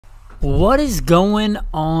What is going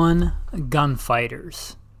on,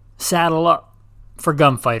 gunfighters? Saddle up for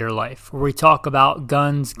Gunfighter Life, where we talk about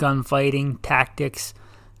guns, gunfighting, tactics,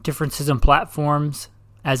 differences in platforms,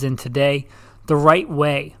 as in today, the right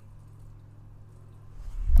way,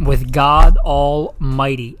 with God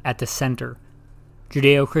Almighty at the center,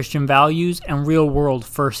 Judeo-Christian values, and real-world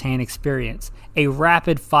first-hand experience. A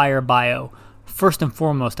rapid-fire bio. First and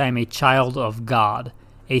foremost, I am a child of God,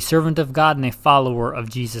 a servant of God, and a follower of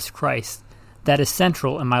Jesus Christ. That is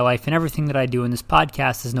central in my life, and everything that I do in this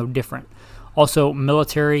podcast is no different. Also,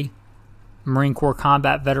 military, Marine Corps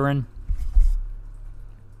combat veteran,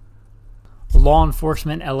 law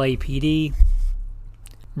enforcement, LAPD,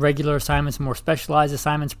 regular assignments, more specialized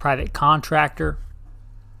assignments, private contractor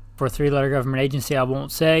for a three-letter government agency I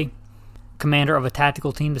won't say, commander of a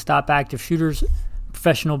tactical team to stop active shooters,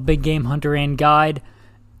 professional big game hunter and guide,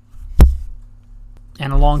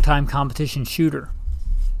 and a long-time competition shooter.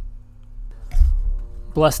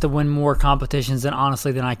 Blessed to win more competitions than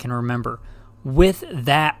I can remember. With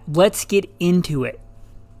that, let's get into it.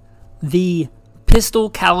 The pistol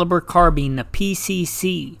caliber carbine, the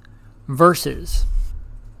P.C.C, versus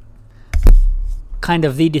kind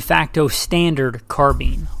of the de facto standard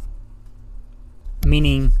carbine,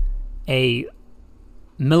 meaning a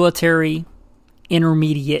military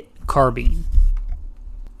intermediate carbine.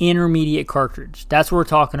 Intermediate cartridge. That's what we're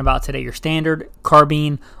talking about today. Your standard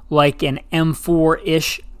carbine, like an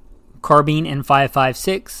M4-ish carbine in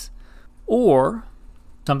 5.56, or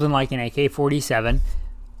something like an AK-47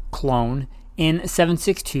 clone in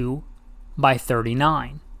 7.62 by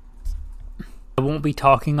 39. I won't be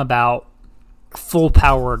talking about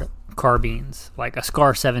full-powered carbines like a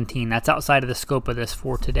SCAR 17. That's outside of the scope of this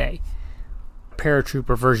for today.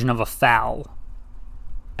 Paratrooper version of a FAL.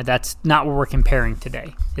 That's not what we're comparing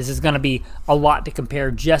today. This is going to be a lot to compare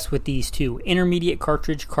just with these two. Intermediate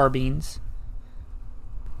cartridge carbines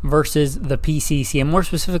versus the P.C.C, and more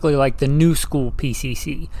specifically like the new school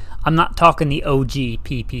P.C.C. I'm not talking the OG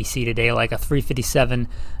PPC today, like a 357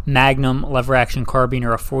 Magnum lever-action carbine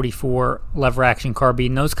or a 44 lever-action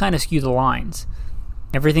carbine. Those kind of skew the lines.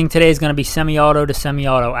 Everything today is going to be semi-auto to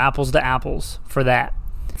semi-auto, apples to apples for that.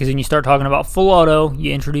 Because when you start talking about full auto,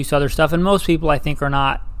 you introduce other stuff, and most people, I think, are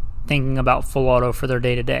not thinking about full auto for their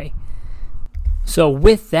day-to-day. So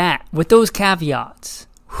with that, with those caveats,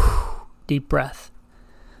 deep breath,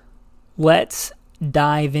 let's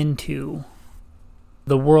dive into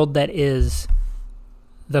the world that is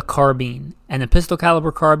the carbine and the pistol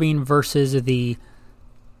caliber carbine versus the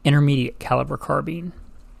intermediate caliber carbine.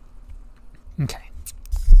 Okay,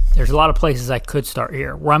 there's a lot of places I could start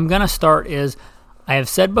here. Where I'm going to start is, I have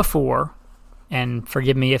said before, and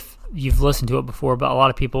forgive me if you've listened to it before, but a lot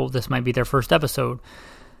of people, this might be their first episode.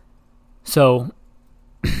 So,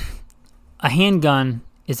 a handgun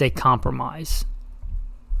is a compromise.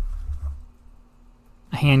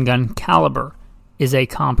 A handgun caliber is a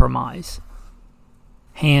compromise.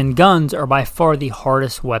 Handguns are by far the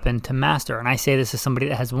hardest weapon to master. And I say this as somebody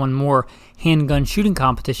that has won more handgun shooting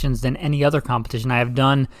competitions than any other competition I have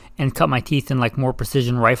done and cut my teeth in like more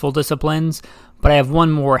precision rifle disciplines. But I have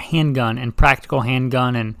won more handgun and practical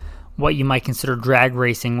handgun and what you might consider drag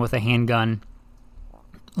racing with a handgun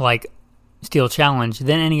like Steel Challenge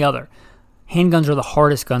than any other. Handguns are the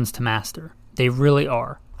hardest guns to master. They really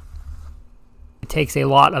are. It takes a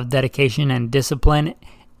lot of dedication and discipline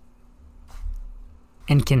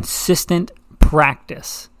and consistent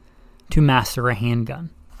practice to master a handgun.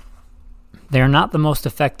 They are not the most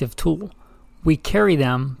effective tool. We carry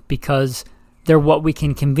them because they're what we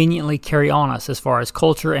can conveniently carry on us as far as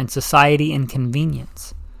culture and society and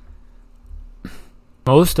convenience.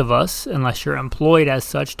 Most of us, unless you're employed as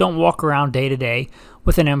such, don't walk around day to day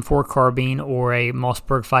with an M4 carbine or a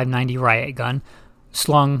Mossberg 590 riot gun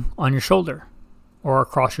slung on your shoulder or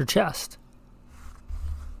across your chest.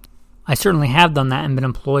 I certainly have done that and been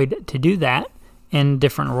employed to do that in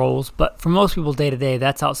different roles, but for most people day to day,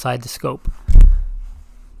 that's outside the scope.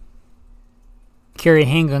 Carry a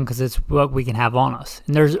handgun because it's what we can have on us.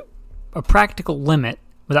 And there's a practical limit,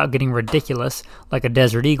 without getting ridiculous, like a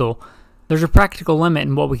Desert Eagle, there's a practical limit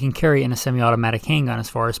in what we can carry in a semi-automatic handgun as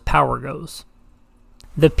far as power goes.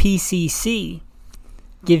 The P.C.C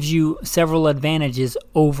gives you several advantages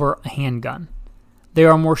over a handgun. They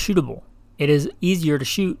are more shootable. It is easier to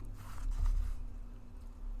shoot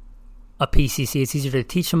a P.C.C. It's easier to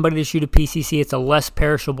teach somebody to shoot a P.C.C. It's a less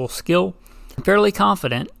perishable skill. I'm fairly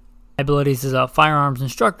confident my abilities as a firearms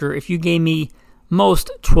instructor, if you gave me most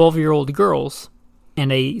 12-year-old girls and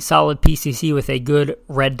a solid P.C.C. with a good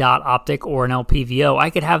red dot optic or an LPVO, I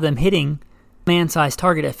could have them hitting man-sized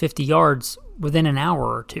target at 50 yards within an hour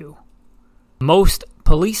or two. Most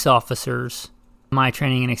police officers, my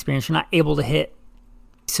training and experience, are not able to hit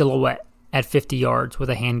silhouette at 50 yards with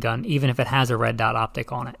a handgun, even if it has a red dot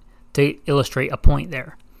optic on it, to illustrate a point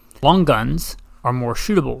there. Long guns are more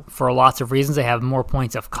shootable for lots of reasons. They have more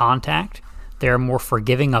points of contact. They're more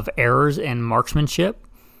forgiving of errors and marksmanship.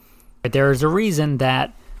 But there is a reason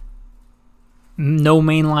that no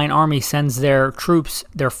mainline army sends their troops,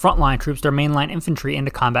 their frontline troops, their mainline infantry into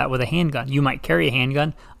combat with a handgun. You might carry a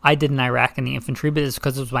handgun. I did in Iraq in the infantry, but it's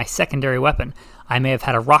because it was my secondary weapon. I may have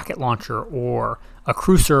had a rocket launcher or a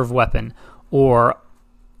crew serve weapon, or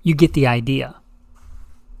you get the idea.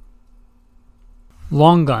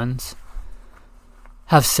 Long guns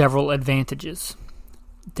have several advantages.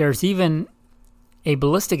 There's even a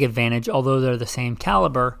ballistic advantage, although they're the same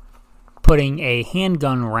caliber, putting a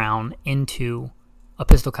handgun round into a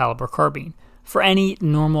pistol caliber carbine for any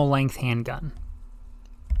normal length handgun.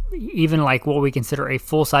 Even like what we consider a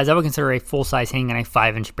full size, I would consider a full size handgun a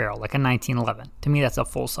 5-inch barrel, like a 1911. To me, that's a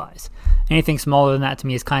full size. Anything smaller than that to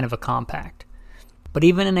me is kind of a compact. But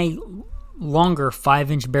even in a longer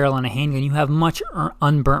 5-inch barrel in a handgun, you have much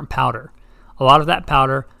unburnt powder. A lot of that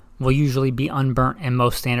powder will usually be unburnt in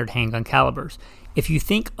most standard handgun calibers. If you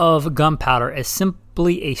think of gunpowder as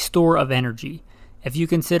simply a store of energy, if you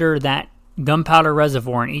consider that gunpowder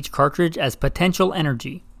reservoir in each cartridge as potential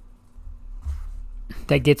energy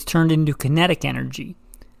that gets turned into kinetic energy,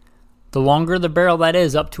 the longer the barrel that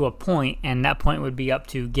is up to a point, and that point would be up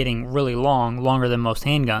to getting really long, longer than most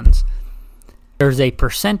handguns, there's a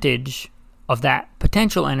percentage of that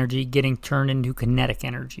potential energy getting turned into kinetic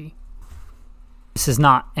energy. This is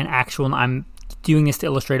not an actual, I'm doing this to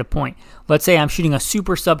illustrate a point. Let's say I'm shooting a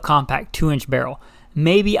super subcompact 2-inch barrel.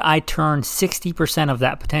 Maybe I turn 60% of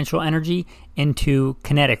that potential energy into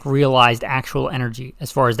kinetic, realized actual energy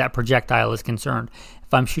as far as that projectile is concerned.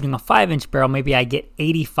 If I'm shooting a 5-inch barrel, maybe I get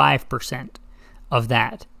 85% of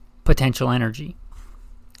that potential energy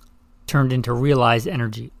turned into realized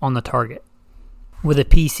energy on the target. With a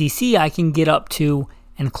P.C.C, I can get up to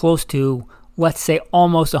and close to, let's say,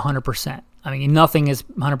 almost 100%. I mean, nothing is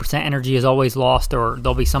 100% energy is always lost, or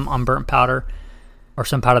there'll be some unburnt powder or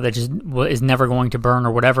some powder that just is never going to burn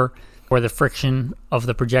or whatever, or the friction of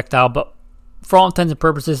the projectile. But for all intents and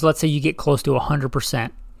purposes, let's say you get close to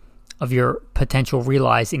 100% of your potential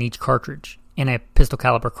realized in each cartridge in a pistol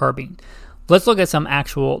caliber carbine. Let's look at some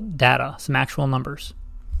actual data, some actual numbers.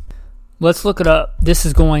 Let's look it up. This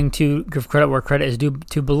is going to give credit where credit is due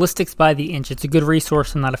to Ballistics by the Inch. It's a good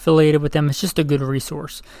resource. I'm not affiliated with them. It's just a good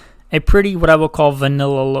resource. A pretty, what I will call,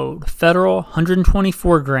 vanilla load. Federal,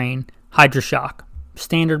 124 grain, Hydroshock.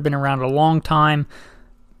 Standard, been around a long time.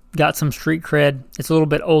 Got some street cred. It's a little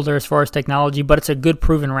bit older as far as technology, but it's a good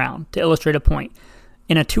proven round. To illustrate a point,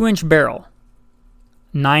 in a 2-inch barrel,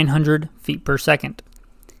 900 feet per second.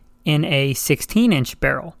 In a 16-inch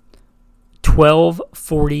barrel,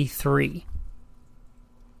 1243.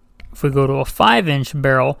 If we go to a 5-inch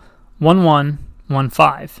barrel,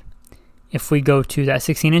 1115. If we go to that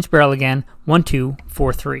 16-inch barrel again,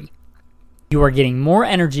 1243. You are getting more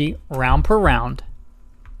energy round per round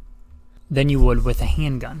than you would with a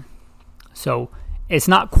handgun. So it's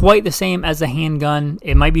not quite the same as a handgun.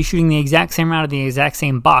 It might be shooting the exact same round of the exact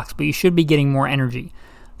same box, but you should be getting more energy.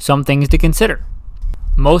 Some things to consider.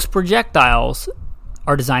 Most projectiles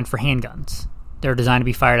are designed for handguns. They're designed to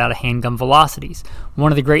be fired out of handgun velocities.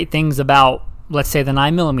 One of the great things about, let's say, the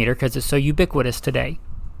 9mm, because it's so ubiquitous today,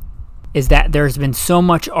 is that there's been so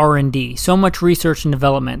much R&D, so much research and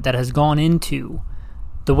development that has gone into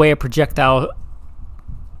the way a projectile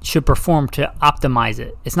should perform to optimize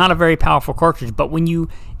it. It's not a very powerful cartridge, but when you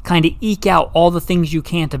kind of eke out all the things you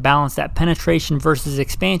can to balance that penetration versus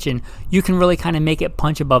expansion, you can really kind of make it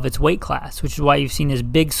punch above its weight class, which is why you've seen this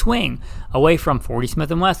big swing away from 40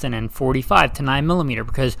 Smith & Wesson and 45 to 9mm,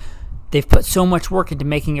 because they've put so much work into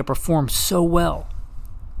making it perform so well.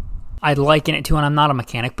 I'd liken it to, and I'm not a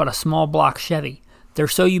mechanic, but a small block Chevy. They're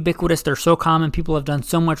so ubiquitous, they're so common, people have done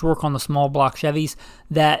so much work on the small block Chevys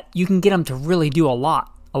that you can get them to really do a lot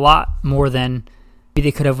more than maybe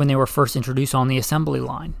they could have when they were first introduced on the assembly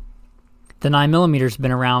line. The 9mm has been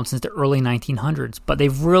around since the early 1900s, but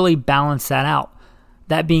they've really balanced that out.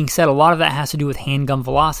 That being said, a lot of that has to do with handgun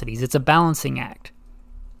velocities. It's a balancing act.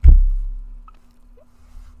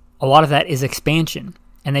 A lot of that is expansion,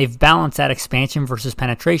 and they've balanced that expansion versus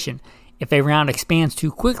penetration. If a round expands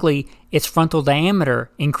too quickly, its frontal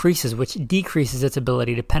diameter increases, which decreases its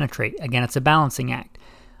ability to penetrate. Again, it's a balancing act.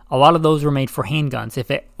 A lot of those were made for handguns.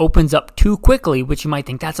 If it opens up too quickly, which you might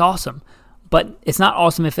think that's awesome, but it's not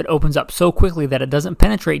awesome if it opens up so quickly that it doesn't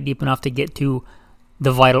penetrate deep enough to get to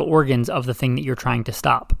the vital organs of the thing that you're trying to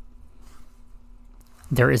stop.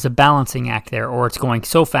 there is a balancing act there, or it's going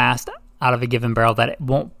so fast out of a given barrel that it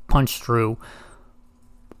won't punch through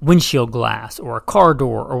windshield glass or a car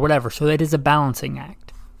door or whatever. So it is a balancing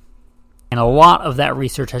act. And a lot of that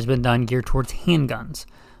research has been done geared towards handguns.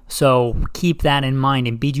 So keep that in mind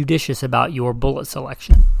and be judicious about your bullet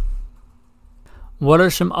selection. What are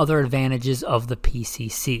some other advantages of the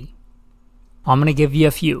P.C.C? I'm going to give you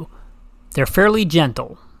a few. They're fairly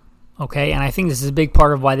gentle, okay? And I think this is a big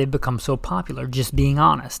part of why they've become so popular, just being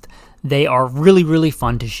honest. They are really, really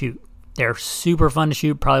fun to shoot. They're super fun to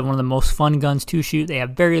shoot, probably one of the most fun guns to shoot. They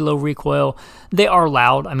have very low recoil. They are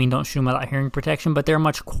loud. I mean, don't shoot them without hearing protection, but they're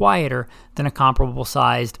much quieter than a comparable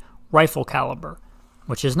sized rifle caliber,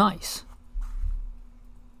 which is nice.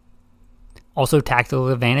 Also, tactical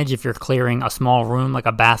advantage if you're clearing a small room like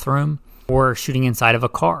a bathroom or shooting inside of a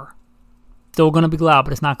car. Still going to be loud,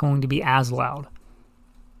 but it's not going to be as loud.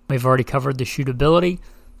 We've already covered the shootability.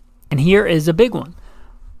 And here is a big one.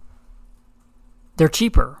 They're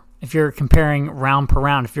cheaper. If you're comparing round per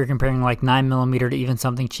round, if you're comparing like 9mm to even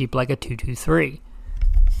something cheap like a 223.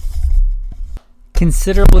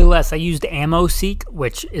 Considerably less. I used AmmoSeek,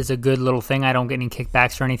 which is a good little thing. I don't get any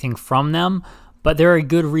kickbacks or anything from them, but they're a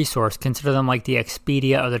good resource. Consider them like the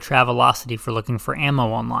Expedia or the Travelocity for looking for ammo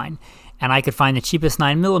online. And I could find the cheapest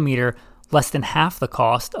 9mm less than half the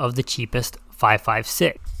cost of the cheapest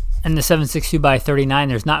 5.56. And the 7.62x39,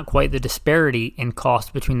 there's not quite the disparity in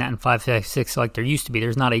cost between that and 5.56 like there used to be.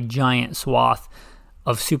 There's not a giant swath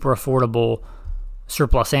of super affordable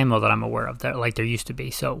surplus ammo that I'm aware of that like there used to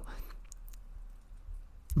be. So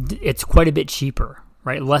it's quite a bit cheaper,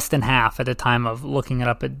 right? Less than half at the time of looking it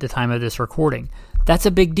up at the time of this recording. That's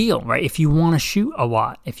a big deal, right? If you want to shoot a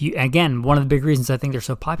lot. Again, one of the big reasons I think they're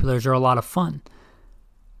so popular is they're a lot of fun.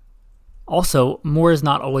 Also, more is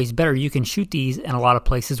not always better. You can shoot these in a lot of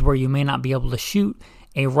places where you may not be able to shoot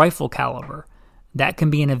a rifle caliber. That can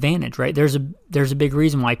be an advantage, right? There's a big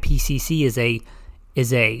reason why P.C.C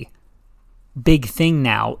is a big thing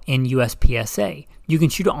now in USPSA. You can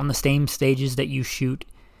shoot it on the same stages that you shoot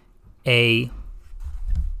a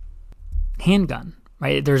handgun,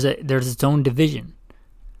 right? There's its own division.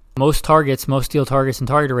 Most steel targets and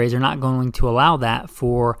target arrays are not going to allow that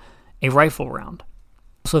for a rifle round.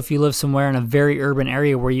 Also, if you live somewhere in a very urban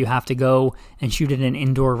area where you have to go and shoot at an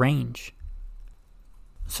indoor range.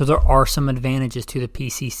 So there are some advantages to the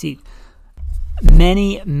P.C.C.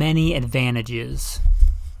 Many, many advantages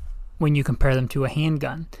when you compare them to a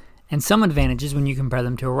handgun. And some advantages when you compare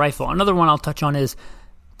them to a rifle. Another one I'll touch on is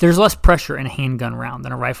there's less pressure in a handgun round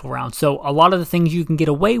than a rifle round. So a lot of the things you can get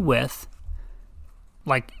away with,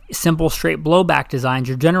 like simple straight blowback designs,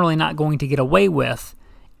 you're generally not going to get away with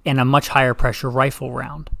in a much higher pressure rifle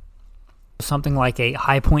round. Something like a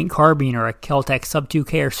high-point carbine or a Kel-Tec Sub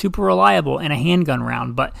 2K are super reliable in a handgun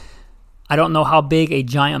round, but I don't know how big a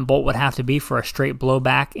giant bolt would have to be for a straight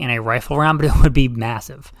blowback in a rifle round, but it would be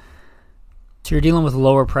massive. So you're dealing with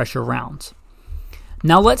lower pressure rounds.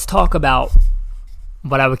 Now let's talk about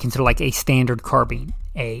what I would consider like a standard carbine,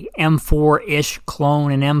 a M4-ish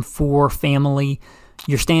clone, an M4 family,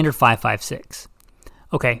 your standard 5.56.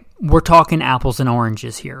 Okay, we're talking apples and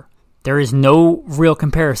oranges here. There is no real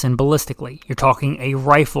comparison ballistically. You're talking a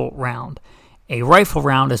rifle round. A rifle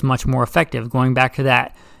round is much more effective. Going back to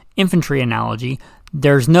that infantry analogy,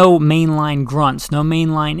 there's no mainline grunts, no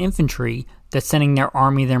mainline infantry that's sending their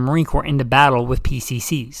Army, their Marine Corps into battle with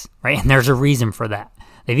P.C.Cs, right? And there's a reason for that.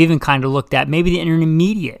 They've even kind of looked at maybe the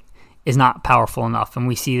intermediate is not powerful enough, and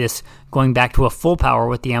we see this going back to a full power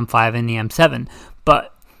with the M5 and the M7.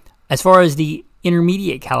 But as far as the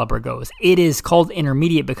intermediate caliber goes, it is called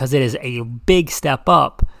intermediate because it is a big step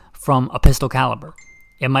up from a pistol caliber.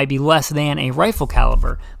 It might be less than a rifle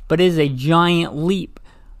caliber, but it is a giant leap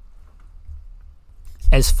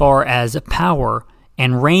as far as power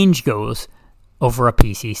and range goes over a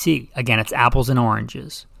P.C.C. Again, it's apples and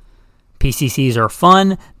oranges. P.C.Cs are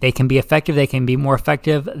fun, they can be effective, they can be more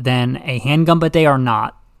effective than a handgun, but they are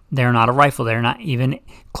not. They're not a rifle, they're not even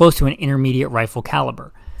close to an intermediate rifle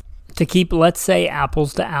caliber. To keep, let's say,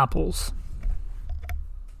 apples to apples,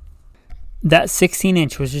 that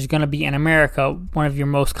 16-inch, which is going to be in America one of your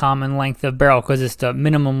most common length of barrel because it's the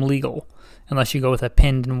minimum legal, unless you go with a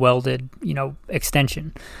pinned and welded,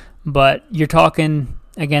 extension. But you're talking,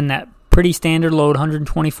 again, that pretty standard load,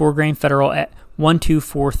 124 grain federal at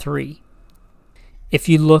 1243. If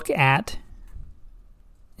you look at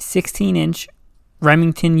 16-inch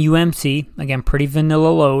Remington UMC, again, pretty vanilla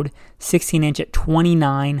load, 16-inch at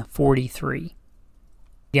 2943.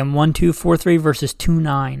 Again, 1243 versus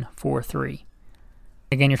 2943.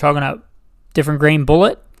 Again, you're talking about different grain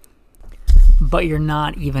bullet, but you're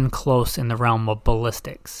not even close in the realm of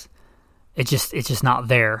ballistics. it's just not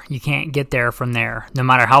there. You can't get there from there. No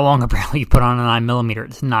matter how long a barrel you put on a 9mm,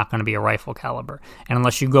 it's not going to be a rifle caliber. And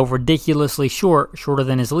unless you go ridiculously shorter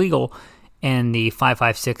than is legal, in the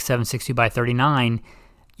 5.56 7.62 by 39,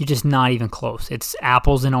 you're just not even close. It's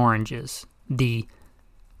apples and oranges. The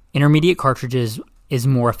intermediate cartridges is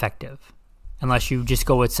more effective, unless you just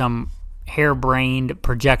go with some harebrained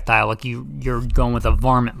projectile, like you're going with a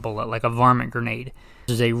varmint bullet, like a varmint grenade.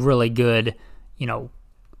 This is a really good,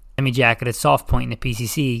 semi-jacketed soft point in the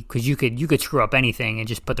P.C.C. because you could screw up anything and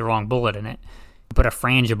just put the wrong bullet in it. Put a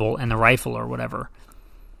frangible in the rifle or whatever.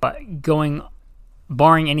 But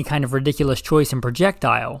barring any kind of ridiculous choice in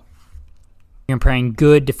projectile, you're comparing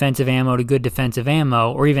good defensive ammo to good defensive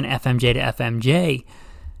ammo, or even FMJ to FMJ,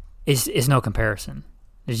 is no comparison.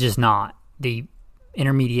 It's just not. The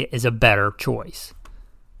intermediate is a better choice.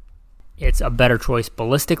 It's a better choice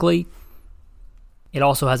ballistically. It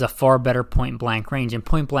also has a far better point-blank range. And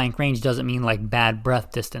point-blank range doesn't mean like bad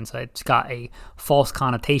breath distance. It's got a false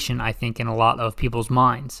connotation, I think, in a lot of people's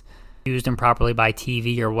minds. Used improperly by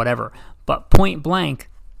TV or whatever. But point-blank,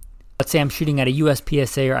 let's say I'm shooting at a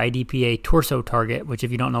USPSA or IDPA torso target, which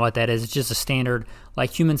if you don't know what that is, it's just a standard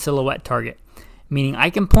like human silhouette target. Meaning I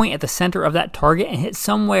can point at the center of that target and hit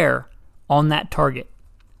somewhere on that target.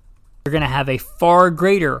 You're going to have a far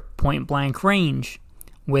greater point-blank range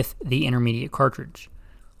with the intermediate cartridge.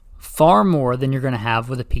 Far more than you're going to have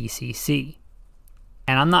with a P.C.C.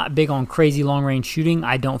 And I'm not big on crazy long-range shooting.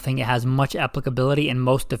 I don't think it has much applicability in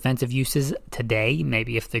most defensive uses today.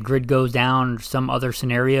 Maybe if the grid goes down or some other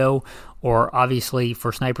scenario, or obviously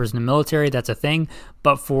for snipers in the military, that's a thing.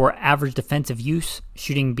 But for average defensive use,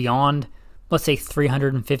 shooting beyond, let's say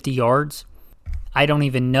 350 yards, I don't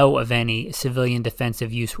even know of any civilian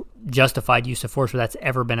defensive use, justified use of force where that's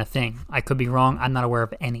ever been a thing. I could be wrong. I'm not aware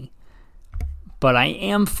of any. But I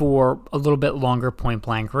am for a little bit longer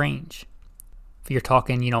point-blank range. If you're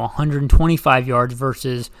talking, 125 yards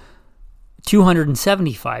versus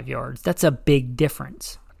 275 yards, that's a big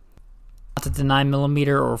difference. Not that the 9mm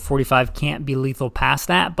or 45 can't be lethal past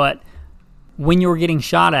that, but when you're getting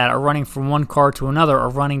shot at or running from one car to another or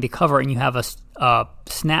running to cover and you have a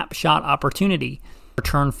snapshot opportunity,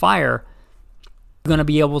 return fire, you're going to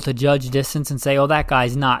be able to judge distance and say, oh, that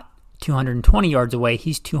guy's not 220 yards away,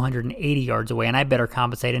 he's 280 yards away, and I better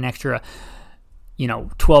compensate an extra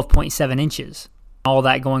 12.7 inches. All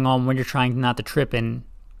that going on when you're trying not to trip and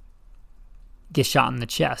get shot in the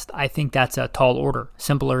chest. I think that's a tall order.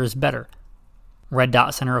 Simpler is better. Red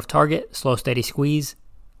dot center of target, slow steady squeeze,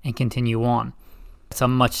 and continue on. It's a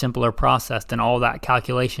much simpler process than all that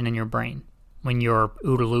calculation in your brain when your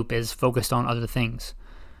OODA loop is focused on other things.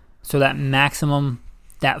 So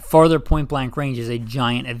that farther point blank range is a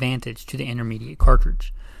giant advantage to the intermediate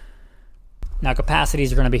cartridge. Now,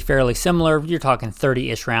 capacities are going to be fairly similar. You're talking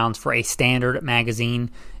 30-ish rounds for a standard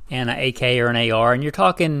magazine and an AK or an AR. And you're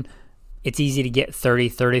talking, it's easy to get 30,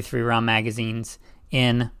 33 round magazines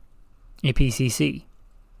in a P.C.C.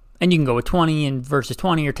 And you can go with 20 versus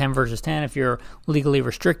 20 or 10 versus 10 if you're legally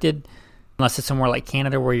restricted. Unless it's somewhere like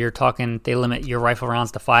Canada where you're talking, they limit your rifle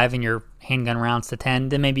rounds to 5 and your handgun rounds to 10.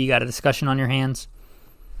 Then maybe you got a discussion on your hands.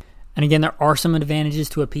 And again, there are some advantages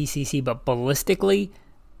to a P.C.C., but ballistically,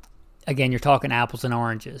 again, you're talking apples and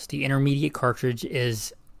oranges. The intermediate cartridge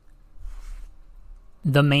is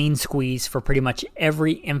the main squeeze for pretty much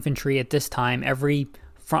every infantry at this time, every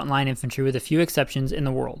frontline infantry with a few exceptions in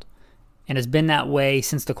the world. And has been that way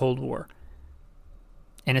since the Cold War.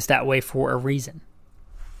 And it's that way for a reason.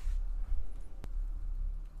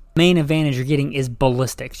 The main advantage you're getting is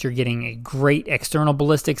ballistics. You're getting a great external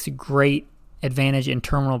ballistics, great advantage in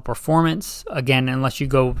terminal performance. Again, unless you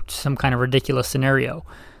go to some kind of ridiculous scenario.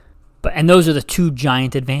 And those are the two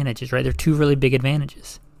giant advantages, right? They're two really big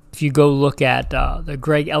advantages. If you go look at the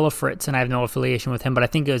Greg Ellifritz, and I have no affiliation with him, but I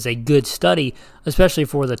think it was a good study, especially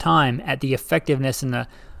for the time, at the effectiveness and the,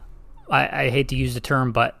 I hate to use the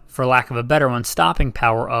term, but for lack of a better one, stopping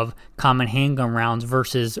power of common handgun rounds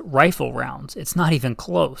versus rifle rounds. It's not even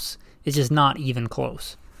close. It's just not even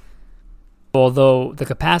close. Although the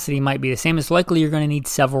capacity might be the same, it's likely you're going to need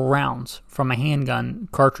several rounds from a handgun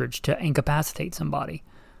cartridge to incapacitate somebody.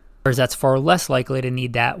 Whereas that's far less likely to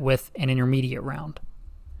need that with an intermediate round.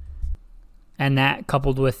 And that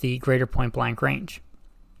coupled with the greater point blank range.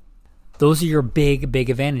 Those are your big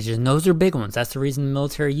advantages. And those are big ones. That's the reason the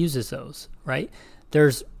military uses those, right?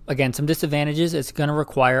 There's, again, some disadvantages. It's going to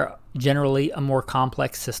require generally a more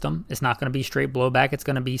complex system. It's not going to be straight blowback. It's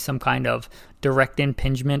going to be some kind of direct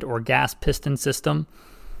impingement or gas piston system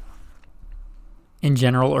in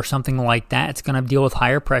general or something like that. It's going to deal with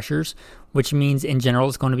higher pressures, which means in general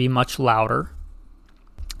it's going to be much louder.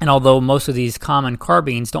 And although most of these common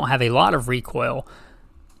carbines don't have a lot of recoil,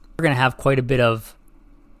 they're going to have quite a bit of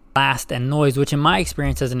blast and noise, which in my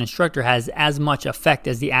experience as an instructor has as much effect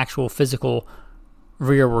as the actual physical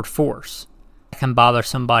rearward force. It can bother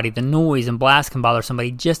somebody. The noise and blast can bother somebody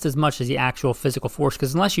just as much as the actual physical force,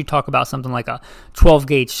 because unless you talk about something like a 12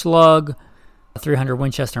 gauge slug, a 300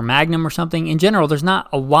 Winchester Magnum or something, in general there's not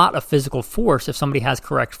a lot of physical force if somebody has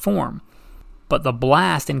correct form. But the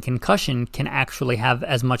blast and concussion can actually have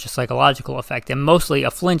as much a psychological effect, and mostly a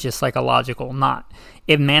flinch is psychological, not.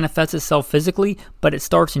 It manifests itself physically, but it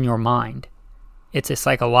starts in your mind. It's a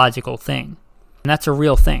psychological thing, and that's a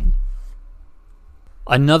real thing.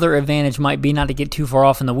 Another advantage might be, not to get too far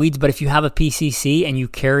off in the weeds, but if you have a P.C.C. and you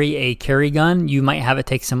carry a carry gun, you might have it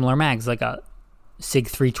take similar mags, like a SIG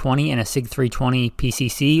 320 and a SIG 320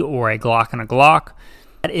 P.C.C. or a Glock and a Glock.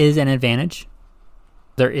 That is an advantage.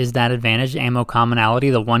 There is that advantage, ammo commonality,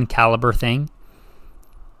 the one caliber thing.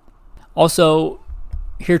 Also,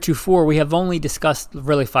 heretofore, we have only discussed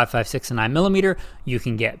really 5.56 and 9mm. You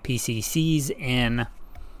can get P.C.Cs in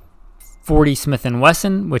 40 Smith &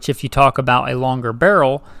 Wesson, which if you talk about a longer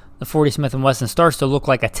barrel, the 40 Smith & Wesson starts to look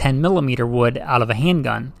like a 10mm would out of a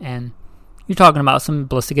handgun, and you're talking about some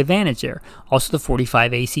ballistic advantage there. Also the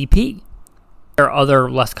 45 ACP. There are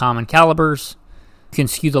other less common calibers. You can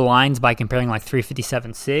skew the lines by comparing like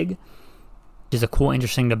 357 SIG, which is a cool,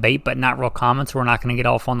 interesting debate, but not real common, so we're not going to get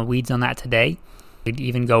off on the weeds on that today. You'd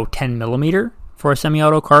even go 10mm for a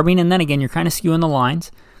semi-auto carbine, and then again, you're kind of skewing the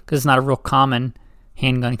lines because it's not a real common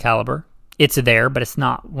handgun caliber. It's there, but it's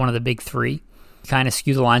not one of the big three. You kind of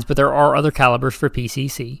skew the lines, but there are other calibers for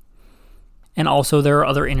P.C.C. And also there are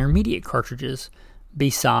other intermediate cartridges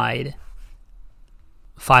beside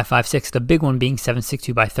 5.56, the big one being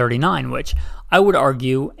 7.62x39, which I would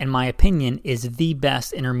argue, in my opinion, is the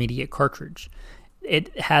best intermediate cartridge.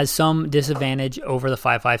 It has some disadvantage over the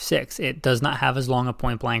 5.56. It does not have as long a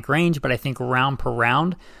point-blank range, but I think round per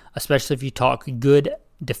round, especially if you talk good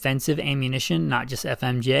defensive ammunition, not just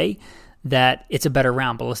FMJ, that it's a better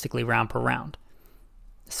round, ballistically round per round.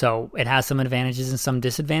 So it has some advantages and some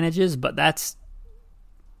disadvantages, but that's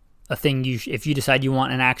a thing if you decide you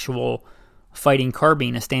want an actual fighting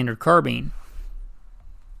carbine, a standard carbine.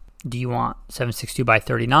 Do you want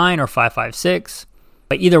 7.62x39 or 5.56?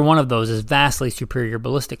 But either one of those is vastly superior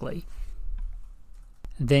ballistically.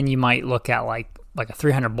 Then you might look at like a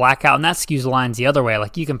 300 blackout, and that skews the lines the other way.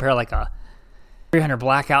 Like you compare like a 300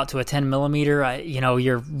 blackout to a 10mm,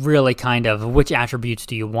 you're really kind of which attributes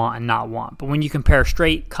do you want and not want. But when you compare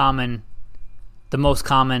straight common, the most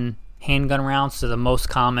common handgun rounds to the most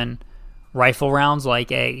common rifle rounds,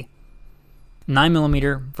 like a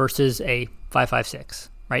 9mm versus a 5.56,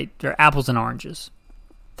 right? They're apples and oranges.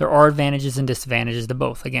 There are advantages and disadvantages to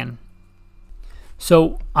both, again.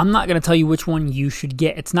 So I'm not going to tell you which one you should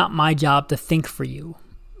get. It's not my job to think for you.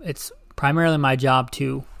 It's primarily my job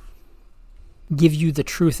to give you the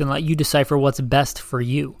truth and let you decipher what's best for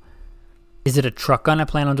you. Is it a truck gun? I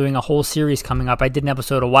plan on doing a whole series coming up. I did an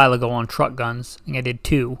episode a while ago on truck guns. I think I did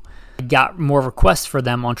 2. I got more requests for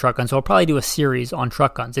them on truck guns, so I'll probably do a series on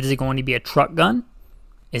truck guns. Is it going to be a truck gun?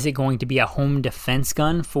 Is it going to be a home defense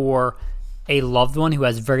gun for a loved one who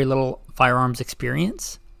has very little firearms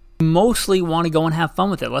experience? You mostly want to go and have fun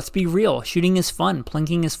with it. Let's be real. Shooting is fun.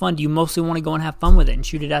 Plinking is fun. Do you mostly want to go and have fun with it and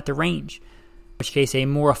shoot it at the range? In which case, a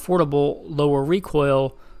more affordable, lower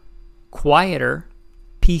recoil, quieter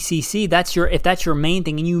P.C.C., if that's your main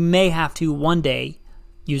thing, and you may have to one day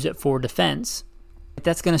use it for defense,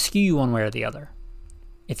 that's going to skew you one way or the other.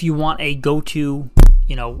 If you want a go-to,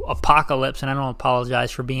 apocalypse, and I don't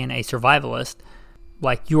apologize for being a survivalist,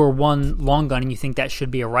 like your one long gun and you think that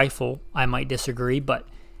should be a rifle, I might disagree, but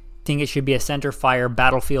I think it should be a center fire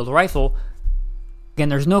battlefield rifle. Again,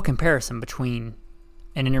 there's no comparison between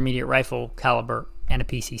an intermediate rifle caliber and a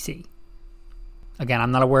P.C.C. Again,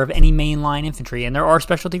 I'm not aware of any mainline infantry, and there are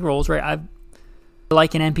specialty roles, right? I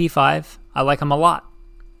like an MP5. I like them a lot.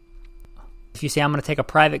 If you say I'm going to take a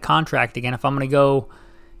private contract, again, if I'm going to go,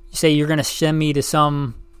 you say you're going to send me to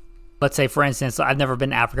some, let's say, for instance, I've never been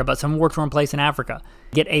to Africa, but some war-torn place in Africa,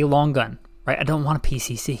 get a long gun, right? I don't want a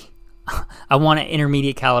P.C.C. I want an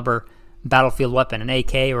intermediate caliber battlefield weapon, an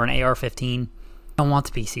AK or an AR-15. I don't want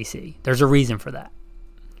the P.C.C. There's a reason for that.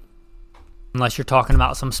 Unless you're talking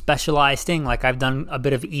about some specialized thing, like I've done a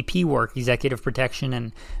bit of EP work, executive protection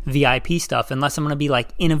and VIP stuff. Unless I'm going to be like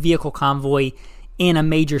in a vehicle convoy in a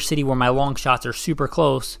major city where my long shots are super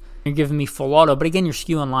close, you're giving me full auto. But again, you're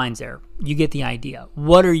skewing lines there. You get the idea.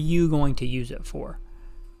 What are you going to use it for?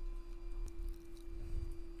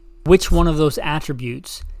 Which one of those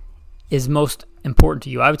attributes is most important to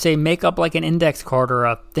you? I would say make up like an index card or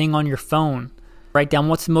a thing on your phone Write down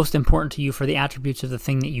what's most important to you for the attributes of the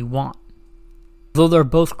thing that you want. Though they're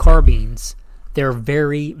both carbines, they're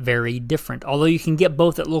very, very different. Although you can get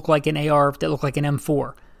both that look like an AR, that look like an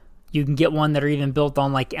M4. You can get one that are even built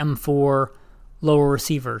on like M4 lower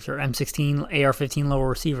receivers or M16 AR-15 lower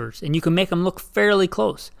receivers. And you can make them look fairly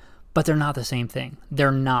close, but they're not the same thing.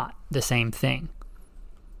 They're not the same thing.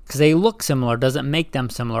 Because they look similar doesn't make them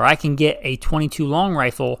similar. I can get a 22 long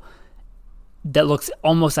rifle that looks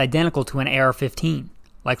almost identical to an AR-15.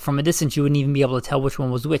 Like from a distance, you wouldn't even be able to tell which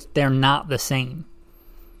one was which. They're not the same.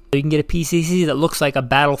 So you can get a P.C.C that looks like a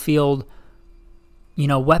battlefield,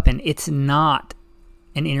 weapon. It's not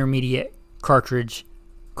an intermediate cartridge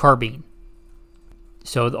carbine.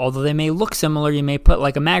 So although they may look similar, you may put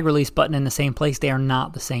like a mag release button in the same place, they are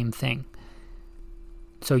not the same thing.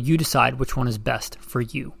 So you decide which one is best for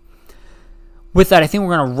you. With that, I think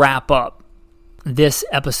we're going to wrap up this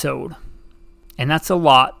episode. And that's a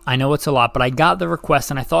lot. I know it's a lot, but I got the request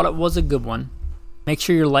and I thought it was a good one. Make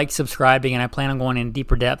sure you're subscribing, and I plan on going in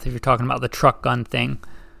deeper depth if you're talking about the truck gun thing.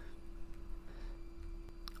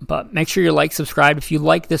 But make sure you're subscribed. If you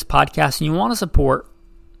like this podcast and you want to support,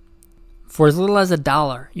 for as little as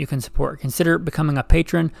 $1, you can support. Consider becoming a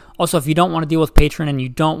patron. Also, if you don't want to deal with Patreon and you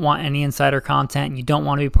don't want any insider content and you don't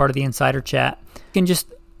want to be part of the insider chat, you can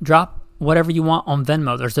just drop whatever you want on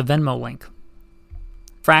Venmo. There's a Venmo link.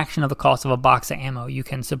 Fraction of the cost of a box of ammo, you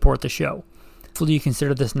can support the show. Hopefully you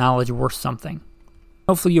consider this knowledge worth something.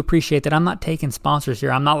 Hopefully you appreciate that I'm not taking sponsors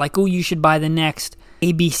here. I'm not like, oh, you should buy the next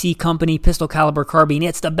ABC company pistol caliber carbine.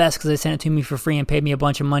 It's the best because they sent it to me for free and paid me a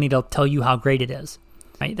bunch of money to tell you how great it is.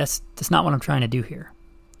 Right? That's not what I'm trying to do here.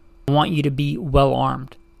 I want you to be well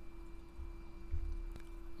armed,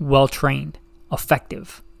 well trained,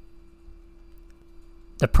 effective.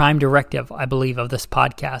 The prime directive, I believe, of these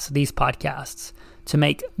podcasts, to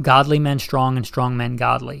make godly men strong and strong men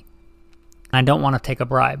godly. And I don't want to take a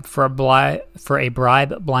bribe. For a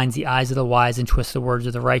bribe blinds the eyes of the wise and twists the words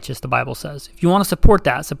of the righteous, the Bible says. If you want to support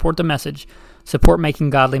that, support the message, support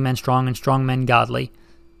making godly men strong and strong men godly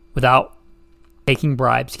without taking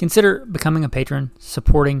bribes, consider becoming a patron,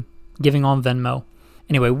 supporting, giving on Venmo.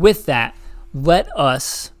 Anyway, with that, let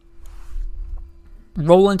us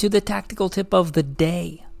roll into the tactical tip of the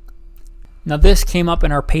day. Now, this came up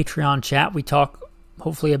in our Patreon chat. We talk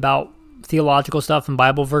hopefully about theological stuff and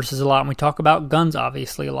Bible verses a lot, and we talk about guns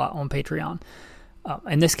obviously a lot on Patreon.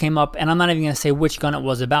 And this came up, and I'm not even going to say which gun it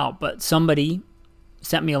was about, but somebody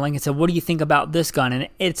sent me a link and said, what do you think about this gun? And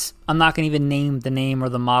I'm not going to even name the name or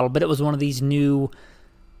the model, but it was one of these new,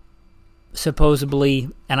 supposedly,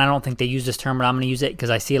 and I don't think they use this term, but I'm going to use it because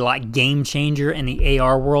I see a lot, game changer in the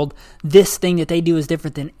AR world. This thing that they do is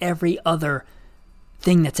different than every other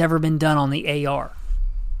thing that's ever been done on the AR.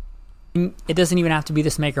 It doesn't even have to be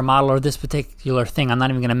this maker model or this particular thing. I'm not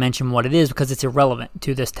even going to mention what it is because it's irrelevant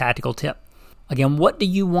to this tactical tip. Again, what do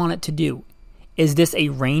you want it to do? Is this a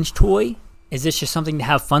range toy? Is this just something to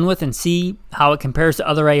have fun with and see how it compares to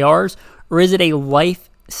other ARs? Or is it a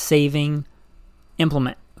life-saving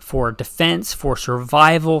implement for defense, for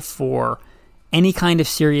survival, for any kind of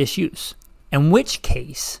serious use? In which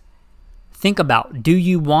case, think about, do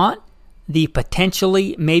you want the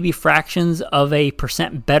potentially maybe fractions of a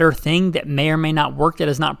 % better thing that may or may not work that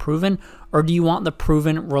is not proven? Or do you want the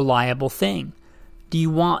proven reliable thing? Do you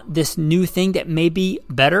want this new thing that may be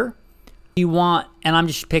better? Do you want, and I'm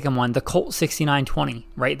just picking one, the Colt 6920,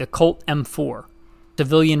 right? The Colt M4,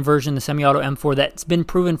 civilian version, the semi-auto M4 that's been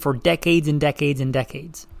proven for decades and decades and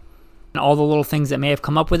decades. And all the little things that may have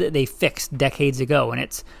come up with it, they fixed decades ago. And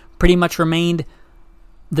it's pretty much remained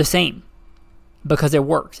the same because it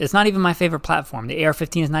works. It's not even my favorite platform. The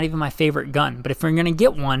AR-15 is not even my favorite gun. But if you're going to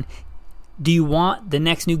get one, do you want the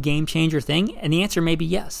next new game changer thing? And the answer may be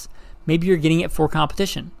yes. Maybe you're getting it for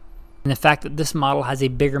competition. And the fact that this model has a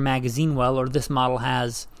bigger magazine well, or this model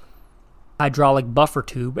has hydraulic buffer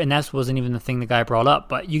tube, and that wasn't even the thing the guy brought up,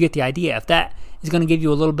 but you get the idea. If that is going to give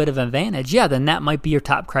you a little bit of advantage, yeah, then that might be your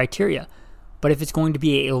top criteria. But if it's going to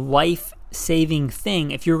be a life-saving thing,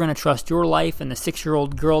 if you're going to trust your life and the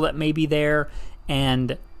 6-year-old girl that may be there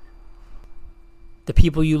and the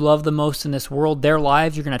people you love the most in this world, their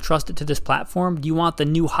lives, you're going to trust it to this platform? Do you want the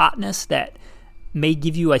new hotness that may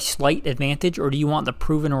give you a slight advantage, or do you want the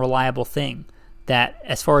proven reliable thing that,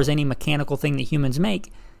 as far as any mechanical thing that humans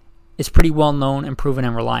make, is pretty well known and proven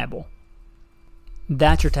and reliable?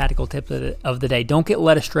 That's your tactical tip of the day. Don't get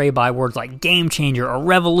led astray by words like game changer or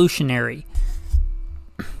revolutionary,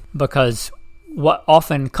 because what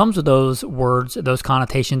often comes with those words, those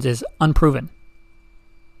connotations, is unproven.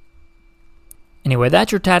 Anyway,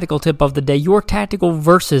 that's your tactical tip of the day, your tactical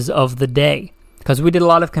verses of the day, because we did a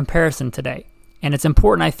lot of comparison today. And it's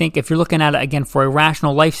important, I think, if you're looking at it, again, for a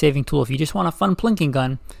rational life-saving tool, if you just want a fun plinking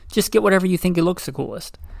gun, just get whatever you think it looks the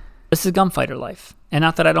coolest. This is gunfighter life. And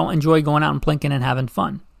not that I don't enjoy going out and plinking and having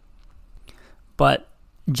fun. But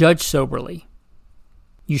judge soberly.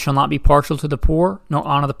 You shall not be partial to the poor, nor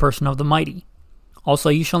honor the person of the mighty. Also,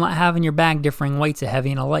 you shall not have in your bag differing weights, a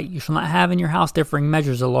heavy and a light. You shall not have in your house differing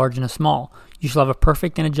measures, a large and a small. You shall have a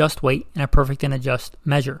perfect and a just weight, and a perfect and a just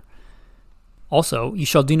measure. Also, you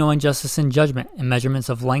shall do no injustice in judgment in measurements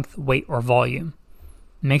of length, weight, or volume.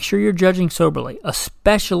 Make sure you're judging soberly,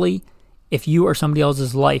 especially if you or somebody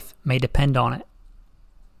else's life may depend on it.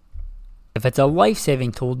 If it's a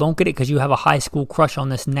life-saving tool, don't get it because you have a high school crush on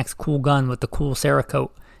this next cool gun with the cool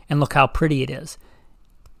Cerakote, and look how pretty it is.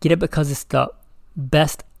 Get it because it's the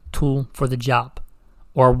best tool for the job,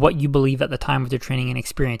 or what you believe at the time of your training and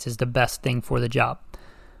experience is the best thing for the job.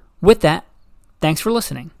 With that, thanks for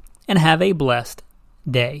listening, and have a blessed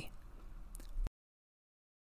day.